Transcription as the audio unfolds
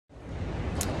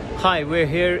Hi, we're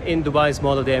here in Dubai's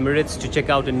Mall of the Emirates to check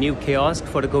out a new kiosk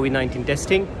for the COVID-19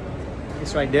 testing.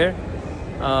 It's right there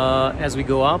as we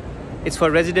go up. It's for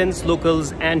residents,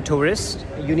 locals and tourists.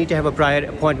 You need to have a prior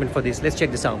appointment for this. Let's check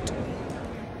this out.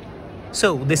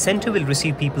 So this center will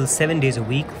receive people 7 days a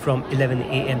week from 11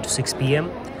 a.m. to 6 p.m.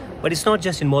 But it's not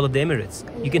just in Mall of the Emirates.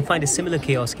 You can find a similar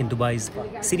kiosk in Dubai's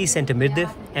city centre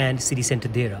Mirdif and city centre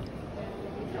Deira.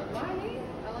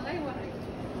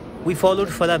 We followed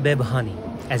Falah Behbahani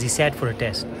as he sat for a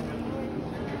test.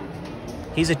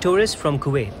 He's a tourist from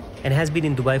Kuwait and has been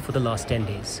in Dubai for the last 10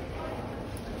 days.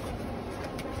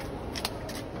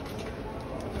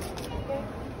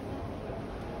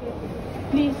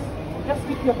 Please, just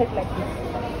keep your head like this.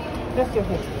 Just your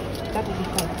head. That will be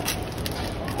fine.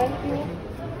 Thank you.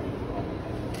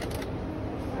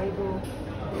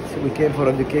 So we came for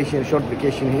a vacation, short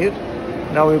vacation here.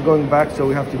 Now we're going back, so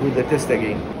we have to do the test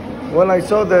again. When I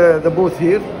saw the booth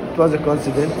here, it was a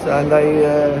coincidence, and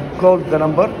I called the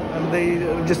number and they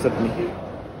registered me.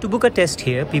 To book a test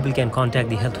here, people can contact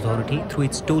the health authority through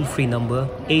its toll-free number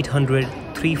 800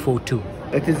 342.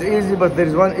 It is easy, but there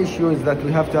is one issue, is that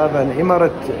we have to have an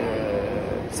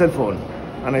Emirate cell phone,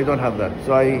 and I don't have that.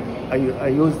 So I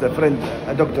used a friend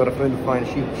of mine.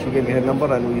 She gave me her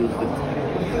number and we used it.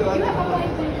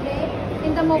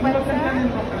 In the mobile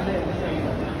phone.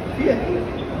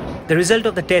 The result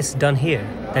of the test done here,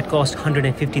 that cost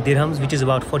 150 dirhams, which is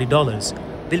about $40,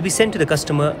 will be sent to the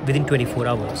customer within 24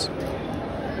 hours.